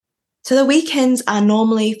So the weekends are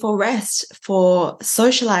normally for rest, for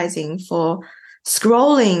socializing, for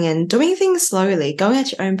scrolling and doing things slowly, going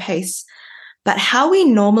at your own pace. But how we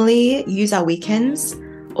normally use our weekends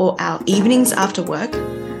or our evenings after work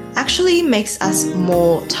actually makes us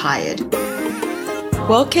more tired.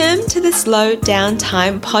 Welcome to the Slow Down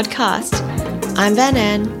Time podcast. I'm Van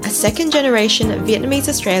An, a second-generation Vietnamese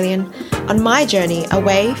Australian on my journey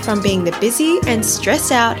away from being the busy and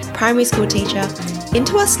stressed out primary school teacher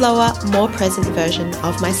into a slower, more present version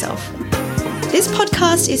of myself. This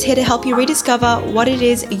podcast is here to help you rediscover what it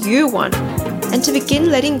is you want and to begin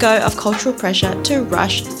letting go of cultural pressure to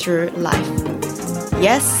rush through life.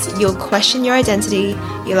 Yes, you'll question your identity,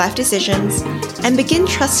 your life decisions, and begin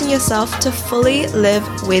trusting yourself to fully live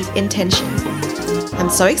with intention. I'm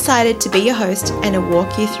so excited to be your host and to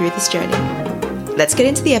walk you through this journey. Let's get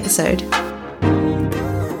into the episode.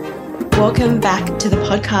 Welcome back to the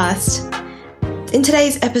podcast. In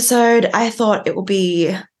today's episode, I thought it will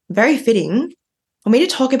be very fitting for me to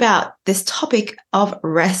talk about this topic of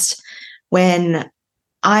rest when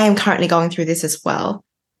I am currently going through this as well.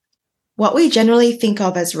 What we generally think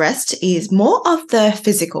of as rest is more of the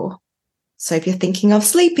physical. So if you're thinking of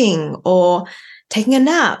sleeping or taking a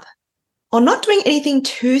nap or not doing anything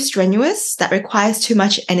too strenuous that requires too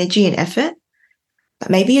much energy and effort, but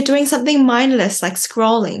maybe you're doing something mindless like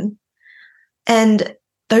scrolling. And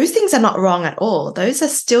those things are not wrong at all. Those are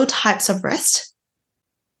still types of rest.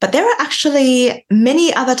 But there are actually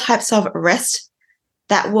many other types of rest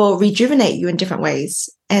that will rejuvenate you in different ways.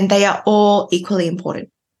 And they are all equally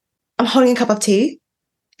important. I'm holding a cup of tea.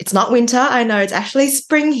 It's not winter. I know it's actually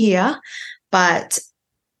spring here, but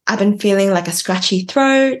I've been feeling like a scratchy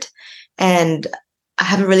throat and I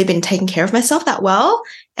haven't really been taking care of myself that well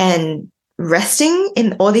and resting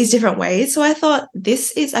in all these different ways. So I thought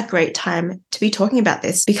this is a great time to be talking about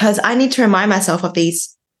this because I need to remind myself of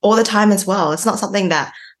these all the time as well. It's not something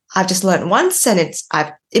that I've just learned once and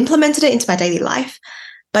I've implemented it into my daily life,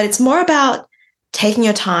 but it's more about taking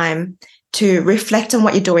your time to reflect on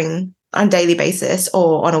what you're doing on a daily basis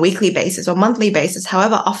or on a weekly basis or monthly basis,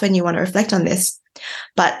 however often you want to reflect on this,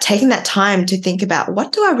 but taking that time to think about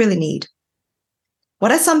what do I really need?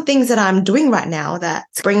 What are some things that I'm doing right now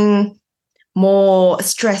that's bringing more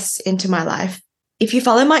stress into my life? If you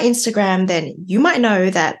follow my Instagram, then you might know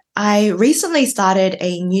that I recently started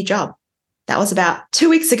a new job. That was about 2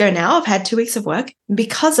 weeks ago now. I've had 2 weeks of work.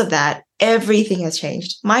 Because of that, everything has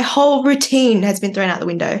changed. My whole routine has been thrown out the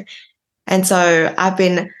window. And so I've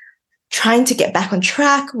been trying to get back on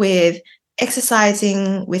track with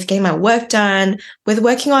exercising, with getting my work done, with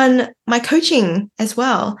working on my coaching as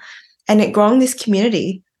well, and it growing this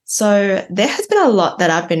community. So there has been a lot that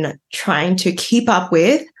I've been trying to keep up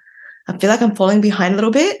with. I feel like I'm falling behind a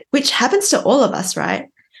little bit, which happens to all of us, right?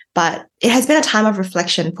 But it has been a time of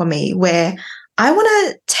reflection for me where I want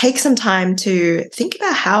to take some time to think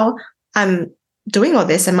about how I'm doing all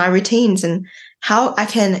this and my routines and how I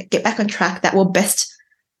can get back on track that will best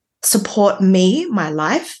support me, my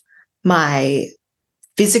life, my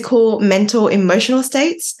physical, mental, emotional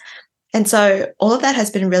states. And so all of that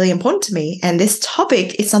has been really important to me. And this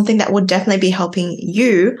topic is something that will definitely be helping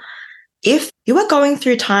you if you are going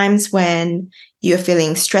through times when you're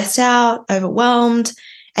feeling stressed out, overwhelmed,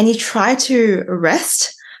 and you try to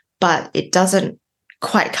rest, but it doesn't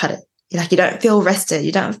quite cut it. You don't feel rested.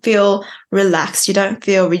 You don't feel relaxed. You don't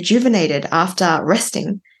feel rejuvenated after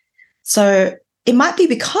resting. So it might be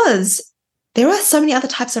because there are so many other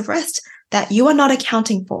types of rest that you are not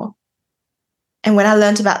accounting for. And when I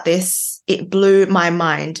learned about this, it blew my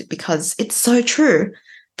mind because it's so true.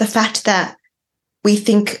 The fact that we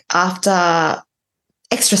think after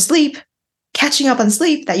extra sleep, catching up on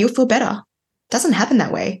sleep, that you'll feel better. Doesn't happen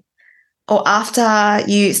that way. Or after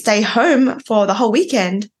you stay home for the whole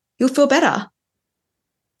weekend, you'll feel better.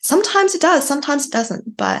 Sometimes it does, sometimes it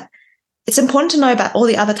doesn't. But it's important to know about all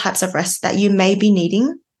the other types of rest that you may be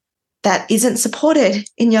needing that isn't supported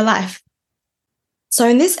in your life. So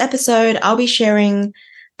in this episode, I'll be sharing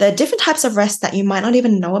the different types of rest that you might not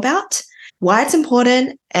even know about, why it's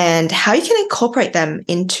important, and how you can incorporate them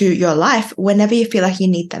into your life whenever you feel like you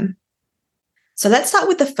need them. So let's start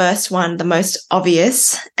with the first one, the most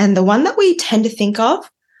obvious, and the one that we tend to think of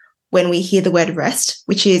when we hear the word rest,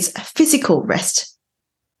 which is physical rest.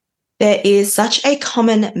 There is such a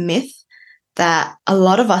common myth that a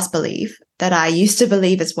lot of us believe, that I used to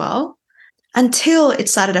believe as well, until it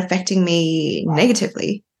started affecting me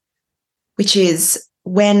negatively, which is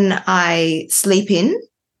when I sleep in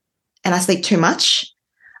and I sleep too much,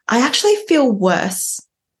 I actually feel worse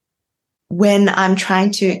when I'm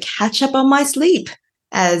trying to catch up on my sleep,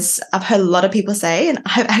 as I've heard a lot of people say, and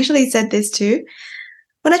I've actually said this too.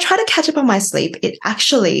 when I try to catch up on my sleep, it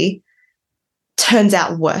actually turns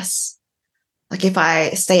out worse. Like if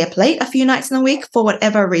I stay up late a few nights in the week for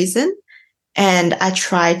whatever reason, and I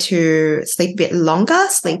try to sleep a bit longer,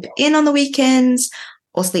 sleep in on the weekends,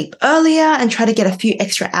 or sleep earlier and try to get a few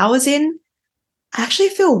extra hours in, I actually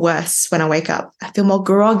feel worse when I wake up. I feel more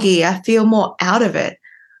groggy. I feel more out of it.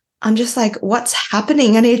 I'm just like, what's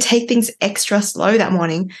happening? I need to take things extra slow that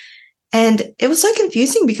morning. And it was so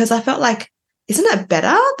confusing because I felt like, isn't it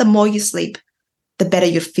better? The more you sleep, the better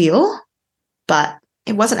you feel. But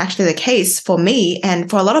it wasn't actually the case for me and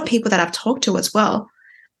for a lot of people that I've talked to as well.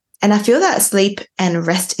 And I feel that sleep and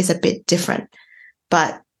rest is a bit different.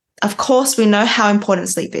 But of course, we know how important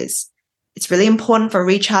sleep is. It's really important for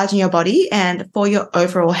recharging your body and for your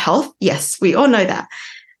overall health. Yes, we all know that.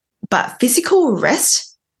 But physical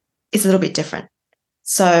rest is a little bit different.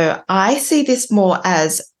 So I see this more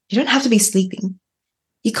as you don't have to be sleeping.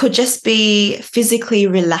 You could just be physically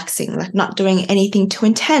relaxing, like not doing anything too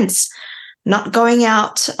intense, not going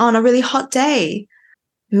out on a really hot day,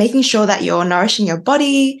 making sure that you're nourishing your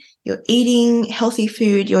body, you're eating healthy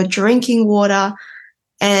food, you're drinking water,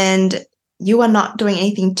 and you are not doing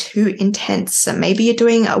anything too intense. So maybe you're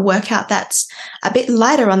doing a workout that's a bit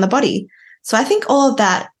lighter on the body. So I think all of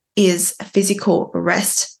that is physical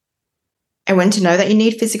rest. And when to know that you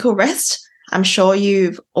need physical rest, I'm sure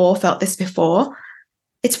you've all felt this before.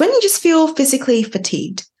 It's when you just feel physically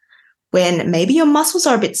fatigued, when maybe your muscles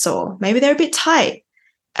are a bit sore, maybe they're a bit tight,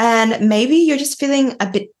 and maybe you're just feeling a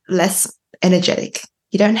bit less energetic.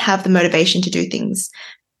 You don't have the motivation to do things.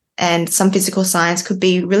 And some physical signs could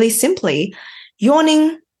be really simply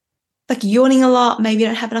yawning, like yawning a lot. Maybe you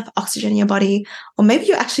don't have enough oxygen in your body, or maybe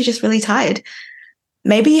you're actually just really tired.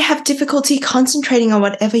 Maybe you have difficulty concentrating on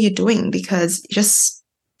whatever you're doing because you're just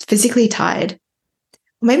physically tired.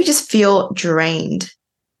 Or maybe just feel drained.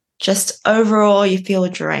 Just overall, you feel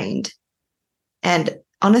drained. And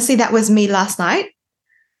honestly, that was me last night,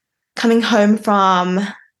 coming home from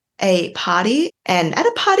a party. And at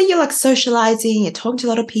a party, you're like socializing, you're talking to a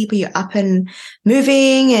lot of people, you're up and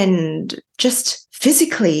moving and just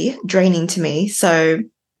physically draining to me. So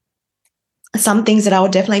some things that I will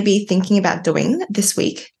definitely be thinking about doing this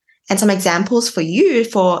week, and some examples for you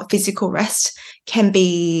for physical rest can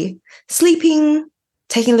be sleeping,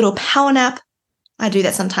 taking a little power nap. I do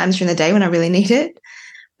that sometimes during the day when I really need it.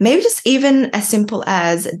 Maybe just even as simple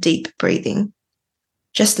as deep breathing,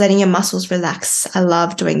 just letting your muscles relax. I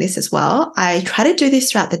love doing this as well. I try to do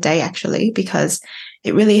this throughout the day actually, because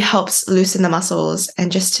it really helps loosen the muscles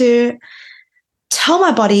and just to tell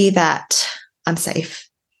my body that I'm safe,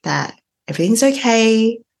 that everything's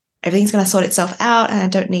okay, everything's going to sort itself out and I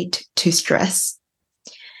don't need to stress.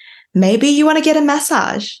 Maybe you want to get a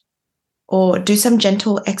massage or do some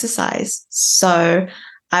gentle exercise. So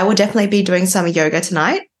I will definitely be doing some yoga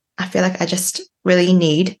tonight. I feel like I just really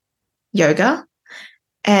need yoga.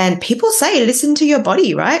 And people say, listen to your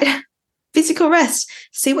body, right? Physical rest,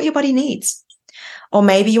 see what your body needs. Or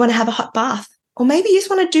maybe you want to have a hot bath. Or maybe you just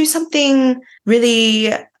want to do something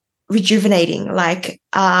really rejuvenating, like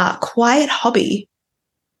a quiet hobby.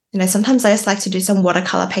 You know, sometimes I just like to do some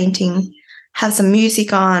watercolor painting, have some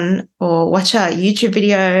music on, or watch a YouTube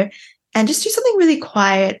video and just do something really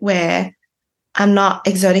quiet where I'm not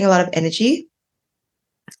exerting a lot of energy.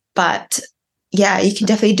 But yeah, you can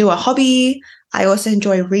definitely do a hobby. I also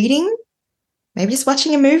enjoy reading, maybe just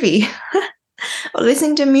watching a movie or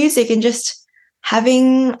listening to music and just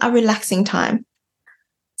having a relaxing time.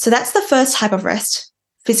 So that's the first type of rest,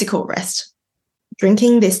 physical rest.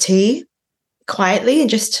 Drinking this tea quietly and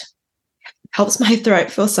just helps my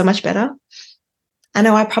throat feel so much better. I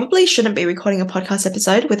know I probably shouldn't be recording a podcast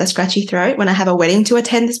episode with a scratchy throat when I have a wedding to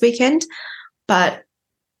attend this weekend, but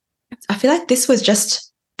I feel like this was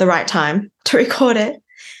just the right time to record it.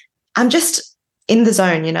 I'm just in the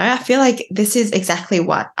zone, you know. I feel like this is exactly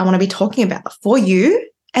what I want to be talking about for you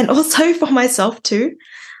and also for myself too.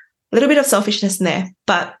 A little bit of selfishness in there,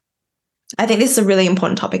 but I think this is a really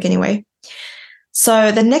important topic anyway.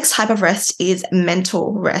 So the next type of rest is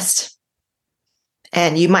mental rest.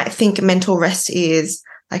 And you might think mental rest is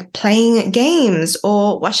like playing games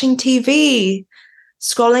or watching TV,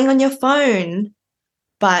 scrolling on your phone.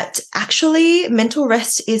 But actually, mental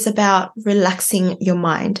rest is about relaxing your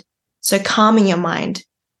mind. So calming your mind.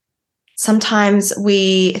 Sometimes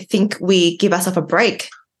we think we give ourselves a break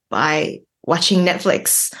by watching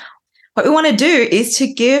Netflix. What we want to do is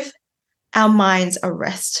to give our minds a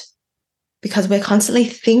rest because we're constantly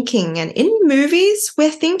thinking. And in movies,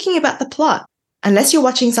 we're thinking about the plot. Unless you're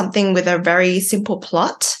watching something with a very simple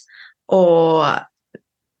plot or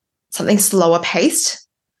something slower paced,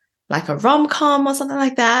 like a rom-com or something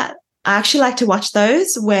like that, I actually like to watch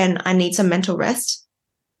those when I need some mental rest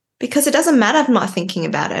because it doesn't matter if I'm not thinking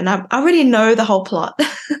about it. And I already know the whole plot.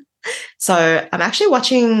 So I'm actually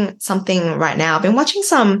watching something right now. I've been watching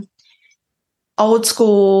some old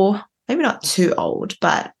school, maybe not too old,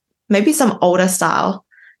 but maybe some older style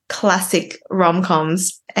classic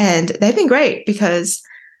rom-coms. And they've been great because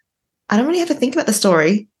I don't really have to think about the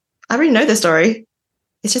story. I already know the story.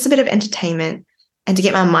 It's just a bit of entertainment and to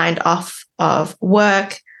get my mind off of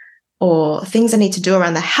work or things I need to do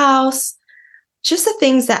around the house, just the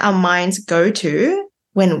things that our minds go to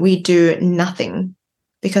when we do nothing.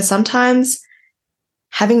 Because sometimes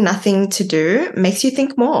having nothing to do makes you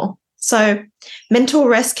think more. So mental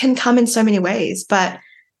rest can come in so many ways, but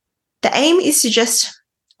the aim is to just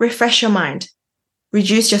refresh your mind,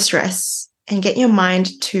 reduce your stress, and get your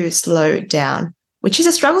mind to slow down, which is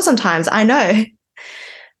a struggle sometimes, I know.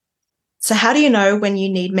 So how do you know when you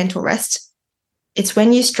need mental rest? It's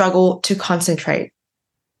when you struggle to concentrate.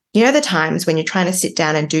 You know the times when you're trying to sit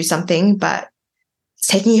down and do something, but it's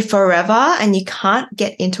taking you forever and you can't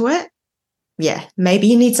get into it? Yeah, maybe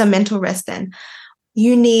you need some mental rest then.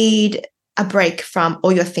 You need a break from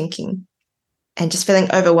all your thinking and just feeling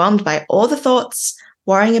overwhelmed by all the thoughts,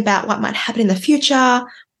 worrying about what might happen in the future,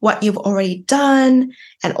 what you've already done,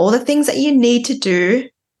 and all the things that you need to do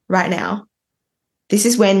right now. This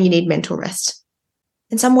is when you need mental rest.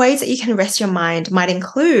 And some ways that you can rest your mind might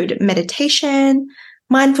include meditation,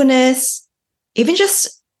 mindfulness, even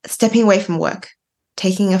just stepping away from work,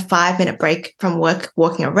 taking a 5-minute break from work,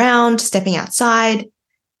 walking around, stepping outside.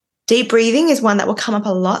 Deep breathing is one that will come up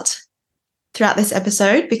a lot throughout this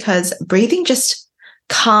episode because breathing just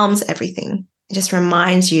calms everything. It just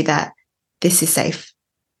reminds you that this is safe.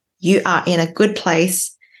 You are in a good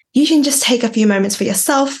place. You can just take a few moments for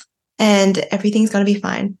yourself and everything's going to be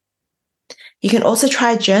fine. You can also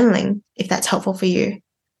try journaling if that's helpful for you.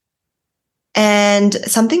 And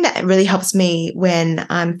something that really helps me when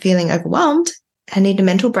I'm feeling overwhelmed and need a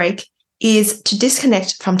mental break is to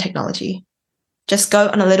disconnect from technology. Just go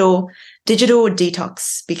on a little digital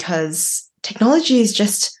detox because technology is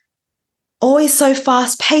just always so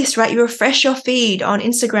fast-paced, right? You refresh your feed on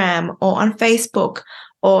Instagram or on Facebook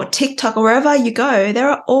or TikTok or wherever you go,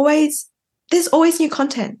 there's always new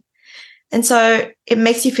content. And so it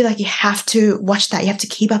makes you feel like you have to watch that. You have to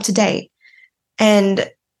keep up to date. And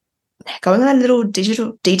going on a little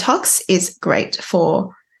digital detox is great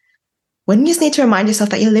for when you just need to remind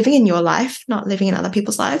yourself that you're living in your life, not living in other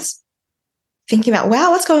people's lives. Thinking about,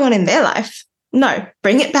 wow, what's going on in their life? No,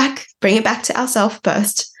 bring it back to ourselves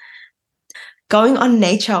first. Going on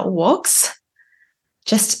nature walks,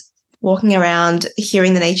 just walking around,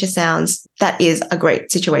 hearing the nature sounds, that is a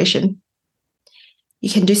great situation. You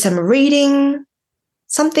can do some reading,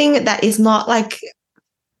 something that is not like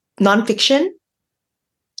nonfiction,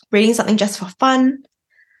 reading something just for fun.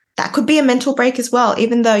 That could be a mental break as well,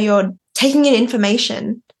 even though you're taking in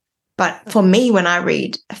information. But for me, when I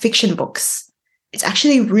read fiction books, it's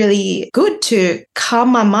actually really good to calm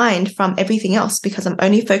my mind from everything else because I'm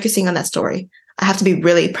only focusing on that story. I have to be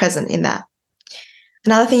really present in that.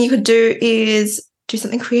 Another thing you could do is do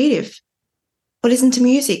something creative or listen to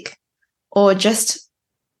music or just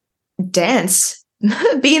dance,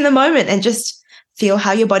 be in the moment and just feel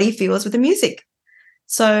how your body feels with the music.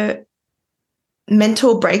 So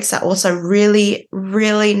mental breaks are also really,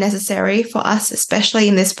 really necessary for us, especially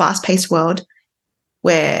in this fast-paced world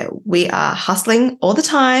where we are hustling all the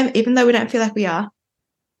time, even though we don't feel like we are.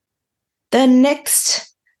 The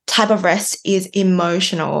next type of rest is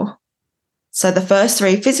emotional. So the first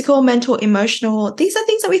three, physical, mental, emotional, these are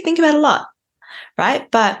things that we think about a lot, right?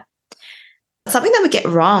 But something that we get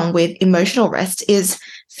wrong with emotional rest is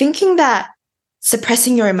thinking that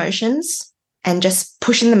suppressing your emotions and just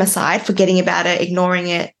pushing them aside, forgetting about it, ignoring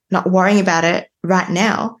it, not worrying about it right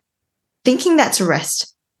now, thinking that's rest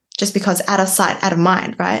just because out of sight, out of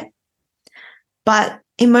mind, right? But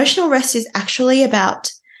emotional rest is actually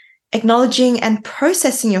about acknowledging and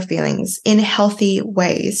processing your feelings in healthy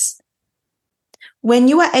ways. When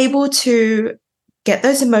you are able to get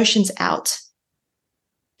those emotions out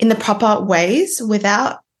in the proper ways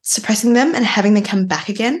without suppressing them and having them come back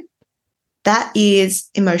again, that is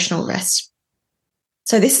emotional rest.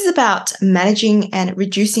 So this is about managing and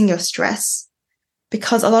reducing your stress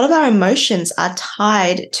because a lot of our emotions are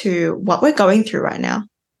tied to what we're going through right now.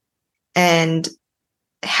 And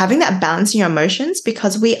having that balance in your emotions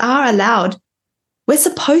because we're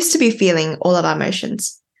supposed to be feeling all of our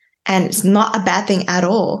emotions. And it's not a bad thing at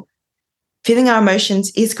all. Feeling our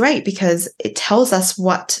emotions is great because it tells us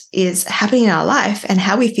what is happening in our life and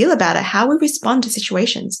how we feel about it, how we respond to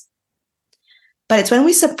situations. But it's when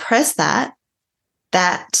we suppress that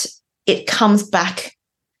it comes back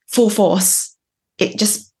full force. It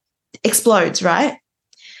just explodes, right?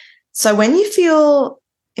 So when you feel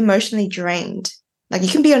emotionally drained, like you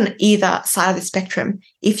can be on either side of the spectrum.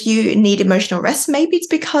 If you need emotional rest, maybe it's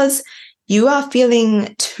because you are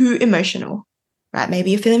feeling too emotional, right?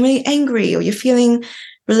 Maybe you're feeling really angry, or you're feeling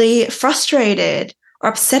really frustrated or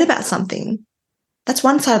upset about something. That's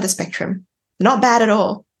one side of the spectrum. Not bad at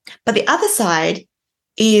all. But the other side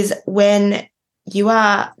is when you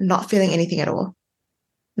are not feeling anything at all.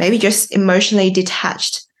 Maybe just emotionally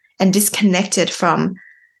detached and disconnected from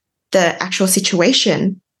the actual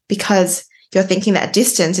situation because you're thinking that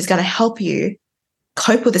distance is going to help you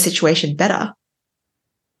cope with the situation better.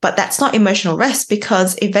 But that's not emotional rest,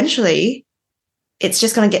 because eventually it's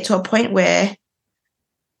just going to get to a point where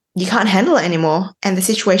you can't handle it anymore and the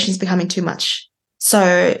situation is becoming too much.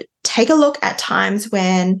 So take a look at times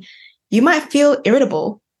when you might feel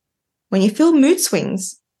irritable, when you feel mood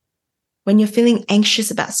swings, when you're feeling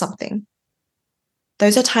anxious about something.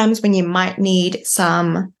 Those are times when you might need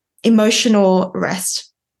some emotional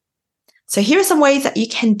rest. So here are some ways that you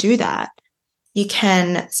can do that. You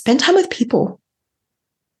can spend time with people,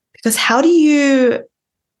 because how do you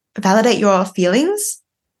validate your feelings?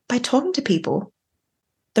 By talking to people,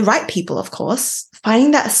 the right people, of course,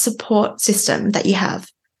 finding that support system that you have,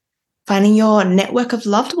 finding your network of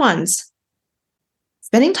loved ones.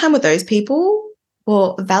 Spending time with those people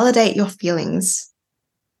will validate your feelings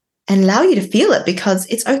and allow you to feel it, because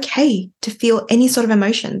it's okay to feel any sort of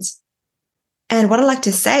emotions. And what I like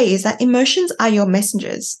to say is that emotions are your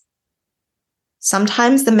messengers.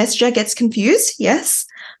 Sometimes the messenger gets confused, yes,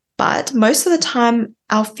 but most of the time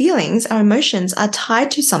our feelings, our emotions are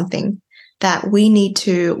tied to something that we need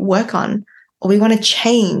to work on or we want to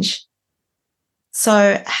change.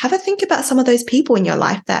 So have a think about some of those people in your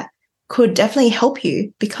life that could definitely help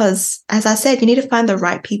you, because as I said, you need to find the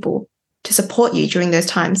right people to support you during those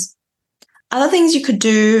times. Other things you could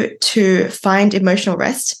do to find emotional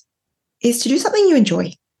rest is to do something you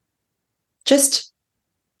enjoy. Just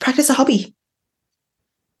practice a hobby.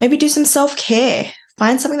 Maybe do some self-care.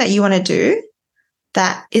 Find something that you want to do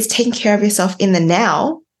that is taking care of yourself in the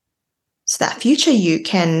now, so that future you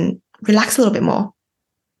can relax a little bit more.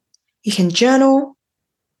 You can journal.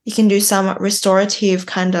 You can do some restorative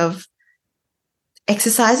kind of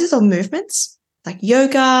exercises or movements like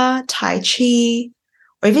yoga, tai chi,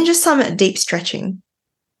 or even just some deep stretching.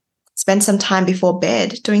 Spend some time before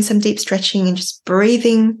bed doing some deep stretching and just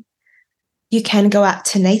breathing. You can go out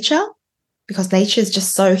to nature, because nature is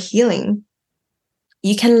just so healing.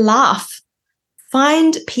 You can laugh.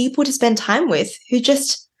 Find people to spend time with who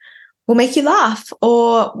just will make you laugh,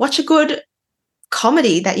 or watch a good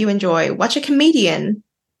comedy that you enjoy. Watch a comedian.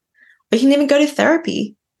 Or you can even go to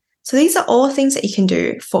therapy. So these are all things that you can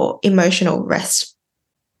do for emotional rest.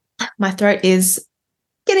 My throat is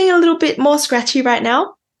getting a little bit more scratchy right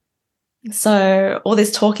now. So all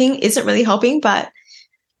this talking isn't really helping, but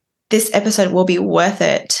this episode will be worth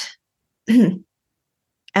it. And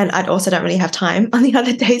I also don't really have time on the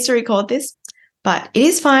other days to record this, but it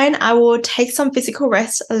is fine. I will take some physical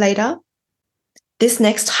rest later. This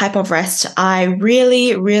next type of rest, I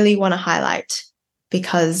really, really want to highlight,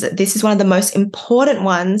 because this is one of the most important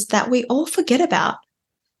ones that we all forget about,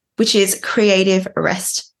 which is creative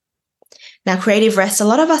rest. Now, creative rest, a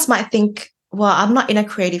lot of us might think, well, I'm not in a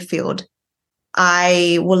creative field.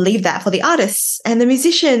 I will leave that for the artists and the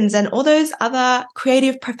musicians and all those other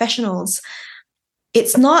creative professionals.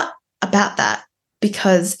 It's not about that,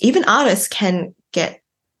 because even artists can get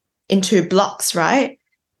into blocks, right?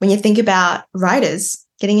 When you think about writers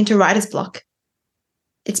getting into writer's block,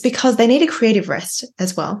 it's because they need a creative rest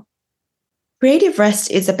as well. Creative rest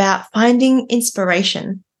is about finding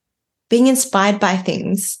inspiration, being inspired by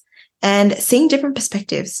things, and seeing different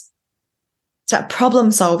perspectives. It's about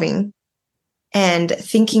problem solving and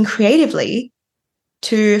thinking creatively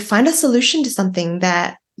to find a solution to something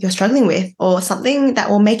that you're struggling with, or something that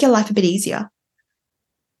will make your life a bit easier.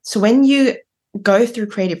 So when you go through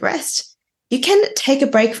creative rest, you can take a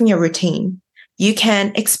break from your routine. You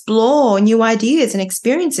can explore new ideas and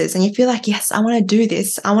experiences, and you feel like, yes, I want to do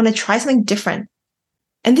this. I want to try something different.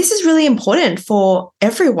 And this is really important for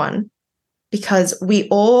everyone, because we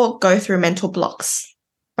all go through mental blocks,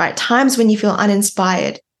 right? Times when you feel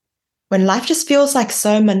uninspired, when life just feels like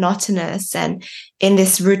so monotonous and in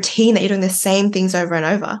this routine that you're doing the same things over and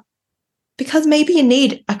over, because maybe you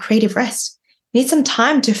need a creative rest. You need some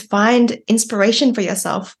time to find inspiration for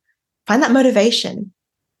yourself, find that motivation,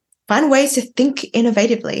 find ways to think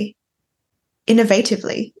innovatively.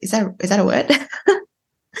 Innovatively, is that a word?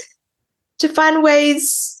 To find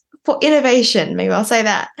ways for innovation, maybe I'll say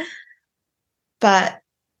that. But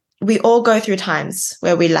we all go through times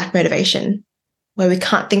where we lack motivation, where we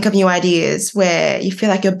can't think of new ideas, where you feel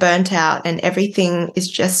like you're burnt out and everything is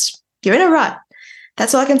just, you're in a rut.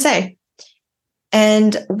 That's all I can say.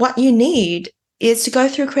 And what you need is to go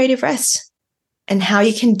through creative rest. And how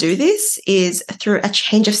you can do this is through a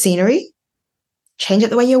change of scenery, change up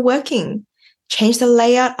the way you're working, change the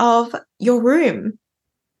layout of your room,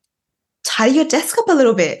 tidy your desk up a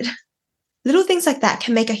little bit. Little things like that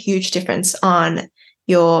can make a huge difference on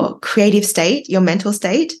your creative state, your mental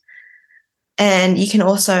state. And you can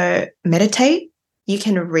also meditate. You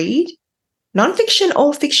can read. Nonfiction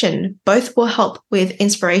or fiction, both will help with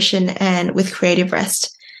inspiration and with creative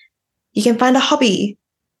rest. You can find a hobby.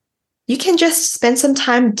 You can just spend some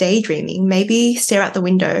time daydreaming, maybe stare out the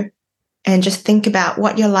window and just think about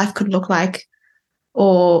what your life could look like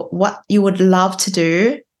or what you would love to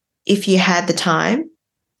do if you had the time,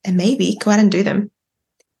 and maybe go out and do them.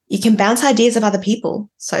 You can bounce ideas of other people.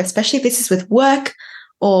 So especially if this is with work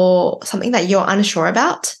or something that you're unsure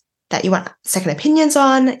about, that you want second opinions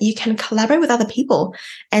on, you can collaborate with other people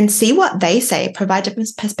and see what they say, provide different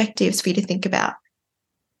perspectives for you to think about.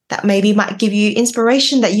 That maybe might give you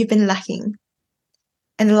inspiration that you've been lacking.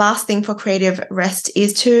 And the last thing for creative rest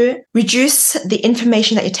is to reduce the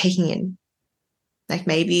information that you're taking in. Like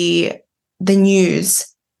maybe the news,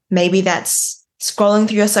 maybe that's scrolling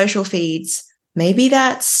through your social feeds, maybe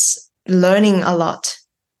that's learning a lot.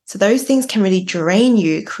 So those things can really drain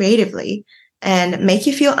you creatively and make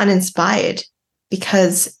you feel uninspired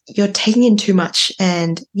because you're taking in too much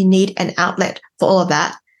and you need an outlet for all of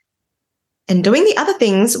that. And doing the other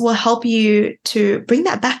things will help you to bring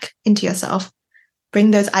that back into yourself,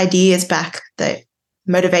 bring those ideas back, the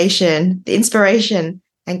motivation, the inspiration,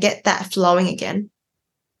 and get that flowing again.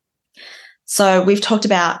 So we've talked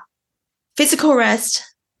about physical rest,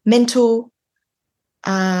 mental,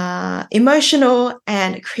 emotional,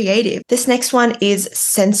 and creative. This next one is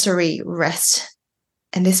sensory rest.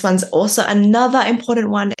 And this one's also another important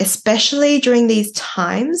one, especially during these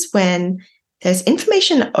times when there's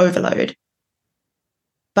information overload.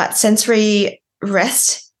 But sensory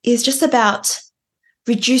rest is just about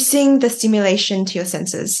reducing the stimulation to your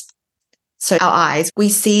senses. So our eyes, we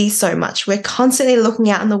see so much. We're constantly looking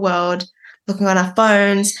out in the world, looking on our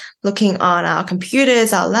phones, looking on our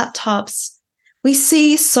computers, our laptops. We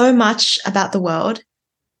see so much about the world,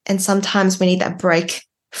 and sometimes we need that break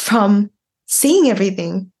from seeing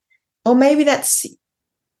everything. Or maybe that's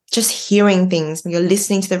just hearing things. You're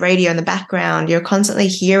listening to the radio in the background. You're constantly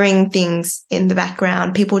hearing things in the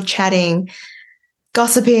background, people chatting,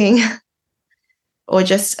 gossiping, or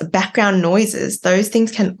just background noises. Those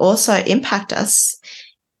things can also impact us.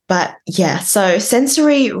 But yeah, so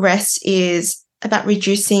sensory rest is about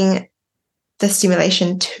reducing the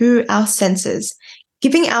stimulation to our senses,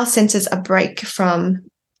 giving our senses a break from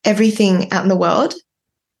everything out in the world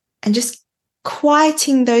and just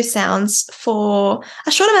quieting those sounds for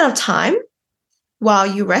a short amount of time while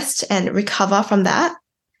you rest and recover from that.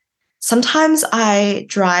 Sometimes I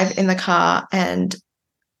drive in the car and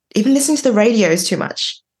even listening to the radio is too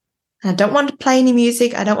much. I don't want to play any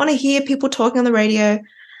music. I don't want to hear people talking on the radio.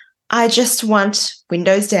 I just want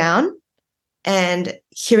windows down and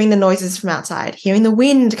hearing the noises from outside, hearing the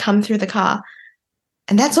wind come through the car.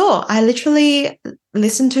 And that's all. I literally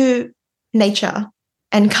listen to nature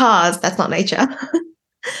and cars. That's not nature.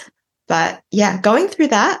 But yeah, going through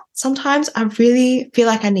that, sometimes I really feel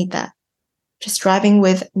like I need that. Just driving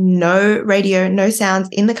with no radio, no sounds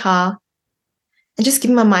in the car, and just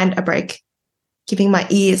giving my mind a break, giving my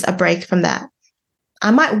ears a break from that.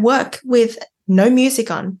 I might work with no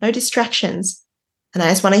music on, no distractions. And I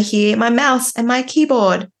just want to hear my mouse and my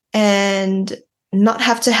keyboard and not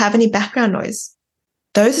have to have any background noise.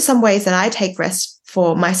 Those are some ways that I take rest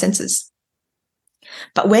for my senses.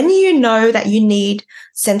 But when you know that you need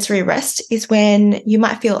sensory rest is when you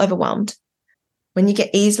might feel overwhelmed, when you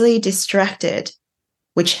get easily distracted,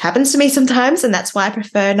 which happens to me sometimes, and that's why I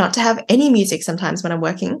prefer not to have any music sometimes when I'm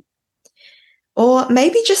working. Or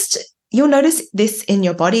maybe just you'll notice this in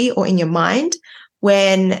your body or in your mind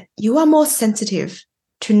when you are more sensitive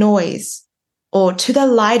to noise or to the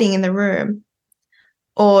lighting in the room,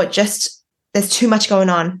 or just there's too much going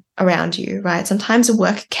on around you, right? Sometimes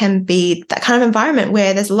work can be that kind of environment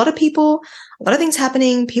where there's a lot of people, a lot of things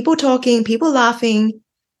happening, people talking, people laughing.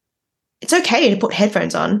 It's okay to put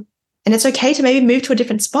headphones on, and it's okay to maybe move to a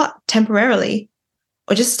different spot temporarily,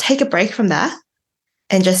 or just take a break from that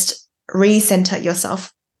and just recenter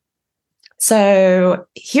yourself. So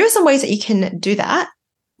here are some ways that you can do that.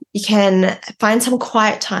 You can find some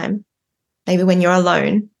quiet time, maybe when you're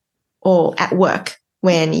alone or at work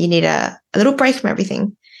when you need a little break from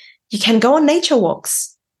everything. You can go on nature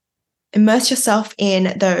walks. immerse yourself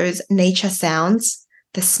in those nature sounds,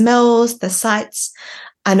 the smells, the sights.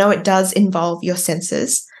 I know it does involve your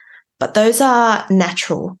senses, but those are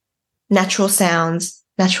natural sounds,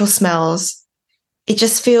 natural smells. It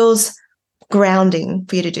just feels grounding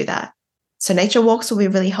for you to do that. So nature walks will be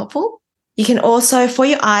really helpful. You can also, for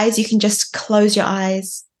your eyes, you can just close your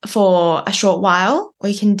eyes for a short while, or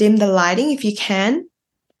you can dim the lighting if you can.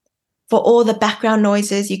 For all the background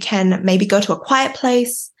noises, you can maybe go to a quiet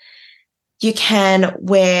place. You can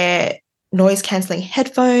wear noise-canceling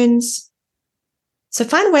headphones. So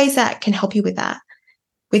find ways that can help you with that.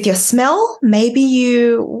 With your smell, maybe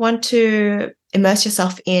you want to immerse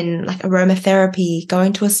yourself in like aromatherapy,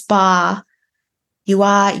 going to a spa. You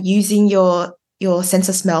are using your sense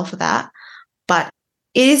of smell for that, but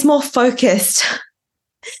it is more focused.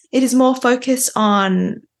 It is more focused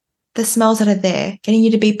on the smells that are there, getting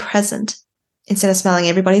you to be present instead of smelling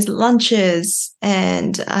everybody's lunches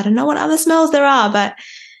and I don't know what other smells there are, but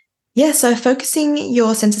yeah, so focusing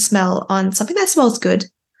your sense of smell on something that smells good,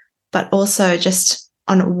 but also just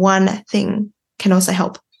on one thing can also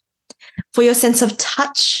help. For your sense of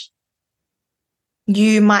touch,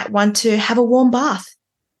 you might want to have a warm bath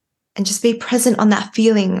and just be present on that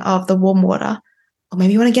feeling of the warm water. Or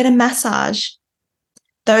maybe you want to get a massage.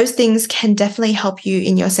 Those things can definitely help you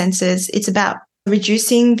in your senses. It's about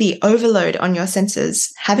reducing the overload on your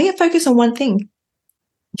senses, having a focus on one thing.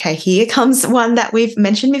 Okay, here comes one that we've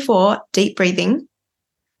mentioned before, deep breathing.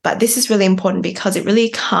 But this is really important because it really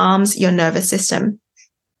calms your nervous system,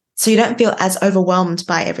 so you don't feel as overwhelmed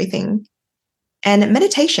by everything. And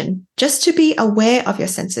meditation, just to be aware of your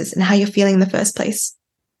senses and how you're feeling in the first place.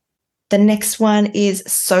 The next one is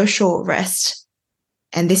social rest.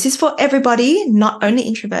 And this is for everybody, not only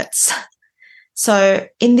introverts. So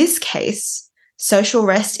in this case, social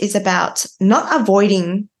rest is about not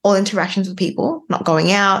avoiding all interactions with people, not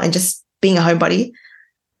going out and just being a homebody,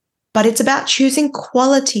 but it's about choosing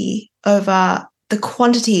quality over the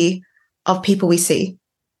quantity of people we see.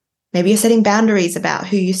 Maybe you're setting boundaries about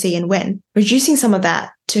who you see and when, reducing some of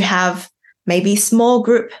that to have maybe small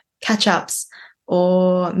group catch-ups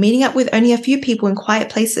or meeting up with only a few people in quiet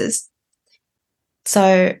places.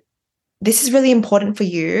 So this is really important for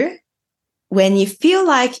you when you feel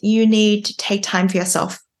like you need to take time for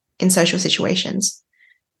yourself in social situations.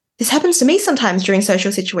 This happens to me sometimes during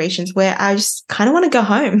social situations where I just kind of want to go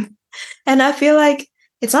home. And I feel like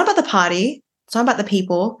it's not about the party. It's not about the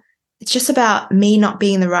people. It's just about me not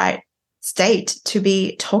being in the right state to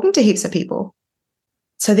be talking to heaps of people.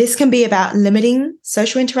 So this can be about limiting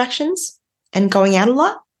social interactions and going out a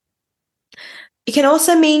lot. It can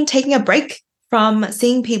also mean taking a break from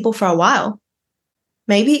seeing people for a while.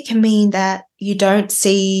 Maybe it can mean that you don't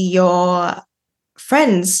see your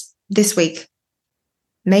friends this week.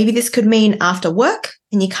 Maybe this could mean after work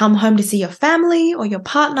and you come home to see your family or your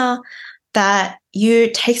partner, that you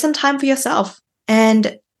take some time for yourself.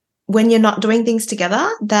 And when you're not doing things together,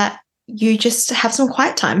 that you just have some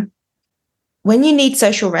quiet time. When you need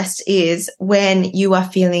social rest is when you are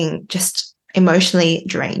feeling just emotionally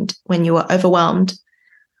drained, when you are overwhelmed,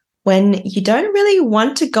 when you don't really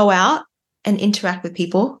want to go out and interact with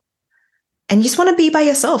people and you just want to be by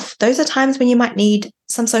yourself. Those are times when you might need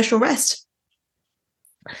some social rest.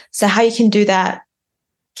 So how you can do that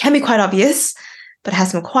can be quite obvious, but have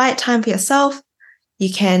some quiet time for yourself.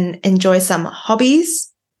 You can enjoy some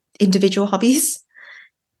hobbies, individual hobbies.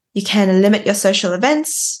 You can limit your social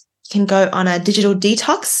events. You can go on a digital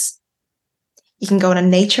detox. You can go on a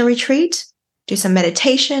nature retreat, do some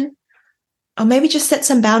meditation, or maybe just set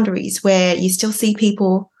some boundaries where you still see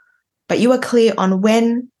people, but you are clear on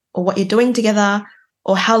when or what you're doing together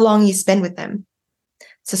or how long you spend with them.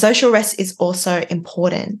 So social rest is also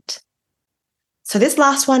important. So this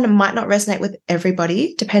last one might not resonate with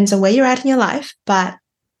everybody, depends on where you're at in your life, but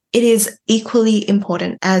it is equally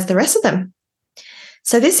important as the rest of them.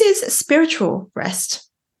 So this is spiritual rest.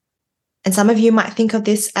 And some of you might think of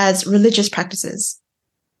this as religious practices.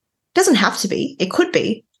 It doesn't have to be, it could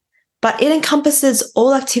be, but it encompasses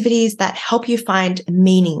all activities that help you find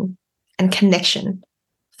meaning and connection,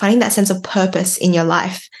 finding that sense of purpose in your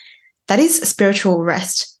life. That is spiritual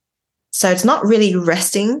rest. So it's not really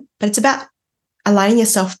resting, but it's about aligning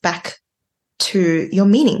yourself back to your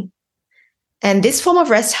meaning. And this form of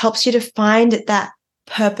rest helps you to find that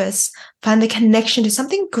purpose, find the connection to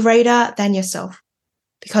something greater than yourself,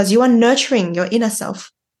 because you are nurturing your inner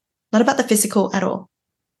self, not about the physical at all.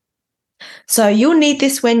 So you'll need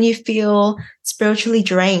this when you feel spiritually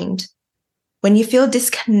drained, when you feel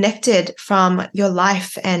disconnected from your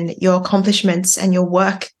life and your accomplishments and your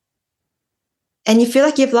work, and you feel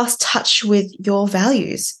like you've lost touch with your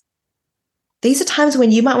values. these are times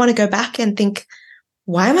when you might want to go back and think,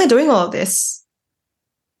 why am I doing all of this?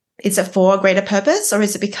 Is it for a greater purpose, or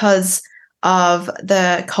is it because of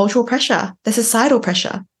the cultural pressure, the societal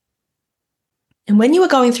pressure? And when you are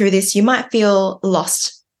going through this, you might feel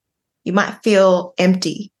lost. You might feel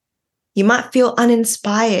empty. You might feel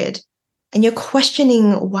uninspired, and you're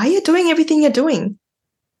questioning why you're doing everything you're doing.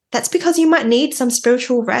 That's because you might need some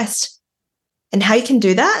spiritual rest. And how you can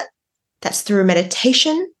do that? That's through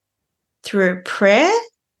meditation, through prayer,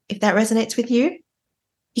 if that resonates with you.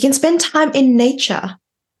 You can spend time in nature.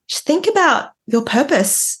 Just think about your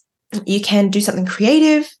purpose. You can do something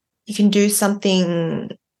creative. You can do something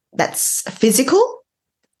that's physical,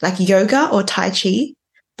 like yoga or Tai Chi,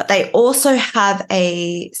 but they also have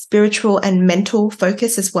a spiritual and mental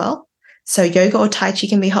focus as well. So yoga or Tai Chi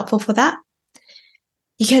can be helpful for that.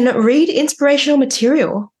 You can read inspirational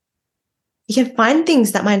material. You can find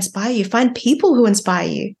things that might inspire you. Find people who inspire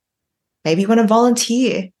you. Maybe you want to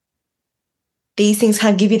volunteer. These things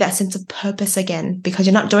kind of give you that sense of purpose again because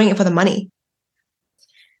you're not doing it for the money.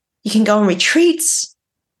 You can go on retreats,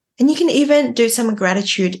 and you can even do some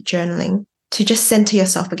gratitude journaling to just center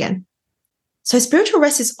yourself again. So spiritual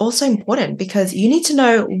rest is also important because you need to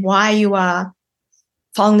know why you are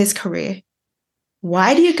following this career.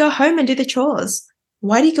 Why do you go home and do the chores?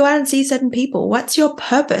 Why do you go out and see certain people? What's your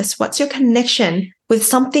purpose? What's your connection with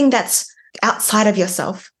something that's outside of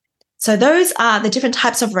yourself? So those are the different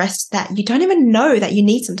types of rest that you don't even know that you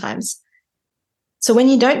need sometimes. So when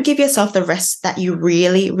you don't give yourself the rest that you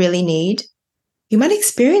really, really need, you might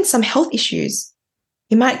experience some health issues.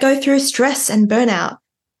 You might go through stress and burnout.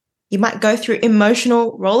 You might go through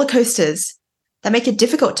emotional roller coasters that make it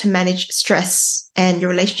difficult to manage stress and your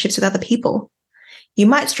relationships with other people. You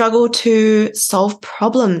might struggle to solve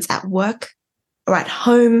problems at work or at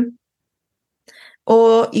home,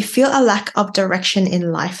 or you feel a lack of direction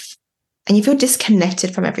in life and you feel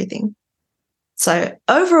disconnected from everything. So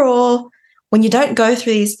overall, when you don't go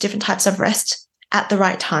through these different types of rest at the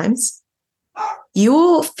right times, you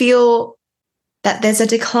will feel that there's a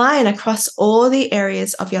decline across all the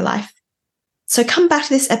areas of your life. So come back to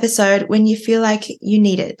this episode when you feel like you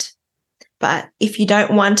need it. But if you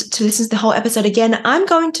don't want to listen to the whole episode again, I'm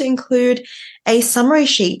going to include a summary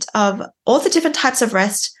sheet of all the different types of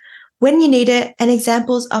rest, when you need it, and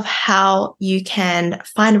examples of how you can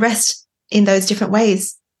find rest in those different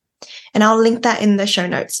ways. And I'll link that in the show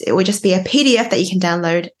notes. It will just be a PDF that you can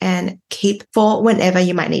download and keep for whenever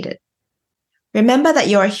you might need it. Remember that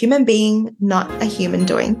you're a human being, not a human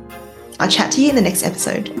doing. I'll chat to you in the next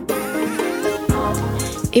episode.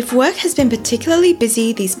 If work has been particularly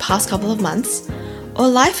busy these past couple of months, or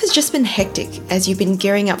life has just been hectic as you've been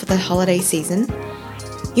gearing up for the holiday season,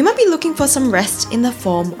 you might be looking for some rest in the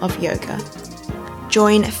form of yoga.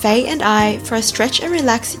 Join Faye and I for a stretch and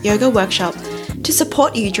relax yoga workshop to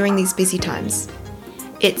support you during these busy times.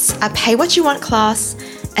 It's a pay what you want class,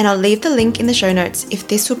 and I'll leave the link in the show notes if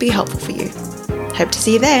this would be helpful for you. Hope to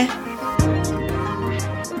see you there.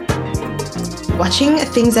 Watching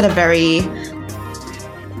things that are very,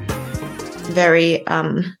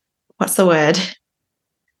 what's the word?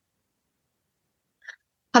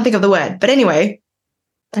 Can't think of the word. But anyway,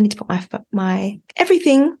 I need to put my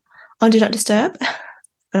everything on Do Not Disturb.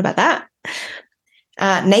 What about that?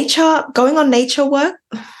 Nature, going on nature work.